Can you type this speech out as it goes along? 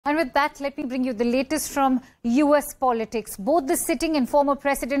And with that, let me bring you the latest from U.S. politics. Both the sitting and former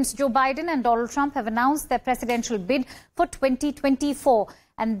presidents Joe Biden and Donald Trump have announced their presidential bid for 2024.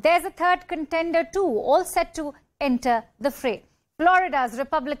 And there's a third contender too, all set to enter the fray. Florida's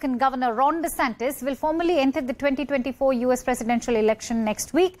Republican Governor Ron Desantis will formally enter the 2024 U.S. presidential election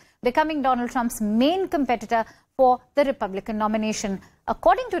next week, becoming Donald Trump's main competitor for the Republican nomination.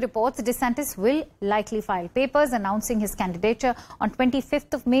 According to reports, Desantis will likely file papers announcing his candidature on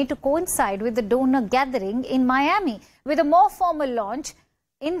 25th of May to coincide with the donor gathering in Miami, with a more formal launch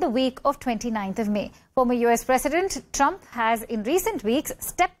in the week of 29th of May. Former U.S. President Trump has in recent weeks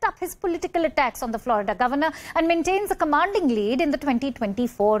stepped up his political attacks on the Florida governor and maintains a commanding lead in the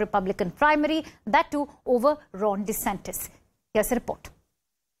 2024 Republican primary, that too over Ron DeSantis. Here's a report.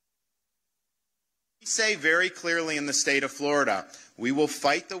 We say very clearly in the state of Florida, we will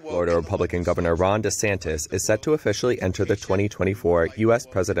fight the Florida Republican Governor Ron DeSantis is set to officially enter the 2024 U.S.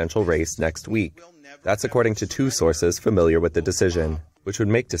 presidential race next week. That's according to two sources familiar with the decision, which would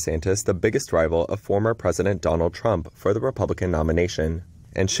make DeSantis the biggest rival of former President Donald Trump for the Republican nomination,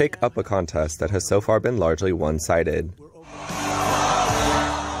 and shake up a contest that has so far been largely one-sided.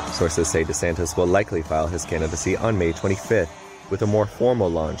 Sources say DeSantis will likely file his candidacy on May 25th, with a more formal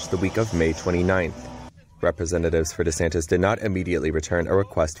launch the week of May 29th. Representatives for DeSantis did not immediately return a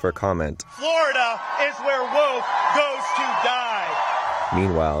request for comment. Florida is where woke goes to die.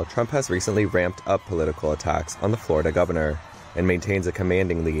 Meanwhile, Trump has recently ramped up political attacks on the Florida governor and maintains a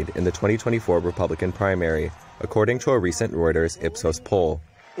commanding lead in the 2024 Republican primary, according to a recent Reuters Ipsos poll.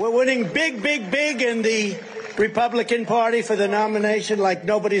 We're winning big in the Republican Party for the nomination like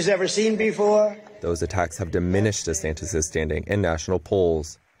nobody's ever seen before. Those attacks have diminished DeSantis' standing in national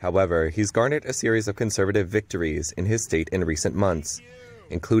polls. However, he's garnered a series of conservative victories in his state in recent months,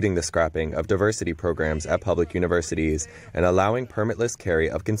 including the scrapping of diversity programs at public universities and allowing permitless carry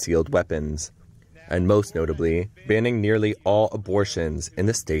of concealed weapons, and most notably, banning nearly all abortions in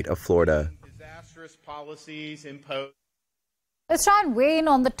the state of Florida. Disastrous policies imposed. Let's try and weigh in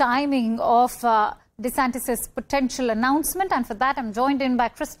on the timing of DeSantis' potential announcement. And for that, I'm joined in by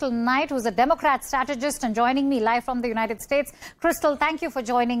Crystal Knight, who's a Democrat strategist and joining me live from the United States. Crystal, thank you for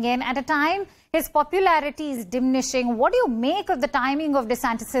joining in. At a time his popularity is diminishing, what do you make of the timing of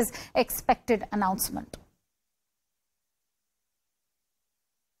DeSantis' expected announcement?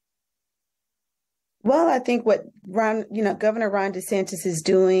 Well, I think what Governor Ron DeSantis is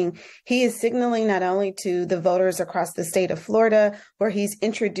doing, he is signaling not only to the voters across the state of Florida, where he's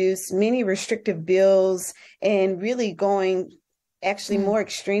introduced many restrictive bills and really going actually more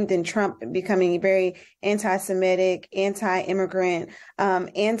extreme than Trump, becoming very anti-Semitic, anti-immigrant,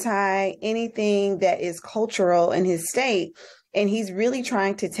 anti-anything that is cultural in his state. And he's really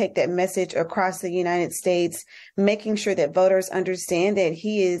trying to take that message across the United States, making sure that voters understand that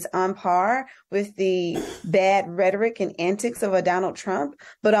he is on par with the bad rhetoric and antics of a Donald Trump,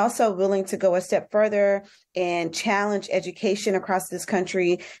 but also willing to go a step further and challenge education across this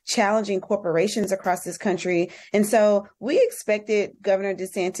country, challenging corporations across this country. And so we expected Governor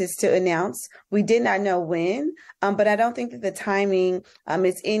DeSantis to announce. We did not know when, but I don't think that the timing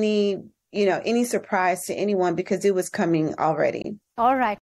is any surprise to anyone because it was coming already. All right.